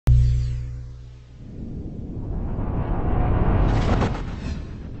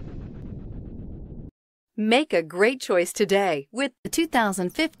Make a great choice today with the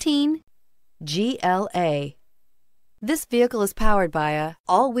 2015 GLA. This vehicle is powered by a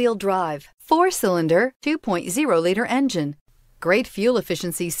all-wheel drive, 4-cylinder, 2.0-liter engine. Great fuel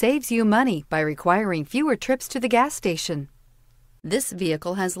efficiency saves you money by requiring fewer trips to the gas station. This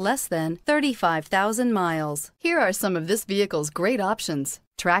vehicle has less than 35,000 miles. Here are some of this vehicle's great options: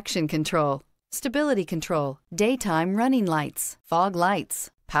 traction control, stability control, daytime running lights, fog lights,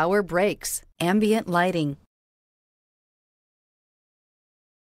 power brakes, ambient lighting.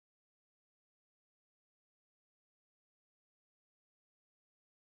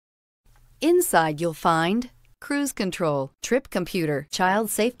 Inside you'll find cruise control, trip computer, child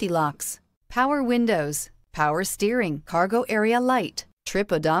safety locks, power windows, power steering, cargo area light,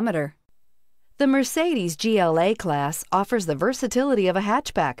 trip odometer. The Mercedes GLA class offers the versatility of a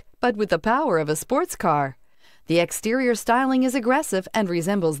hatchback, but with the power of a sports car. The exterior styling is aggressive and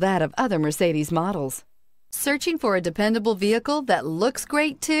resembles that of other Mercedes models. Searching for a dependable vehicle that looks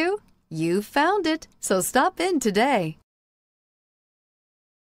great too? You've found it, so stop in today.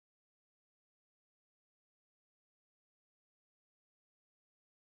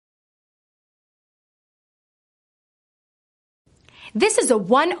 This is a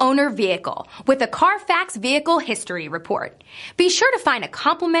one-owner vehicle with a Carfax Vehicle History Report. Be sure to find a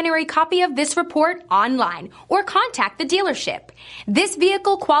complimentary copy of this report online or contact the dealership. This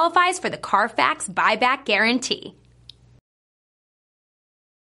vehicle qualifies for the Carfax Buyback Guarantee.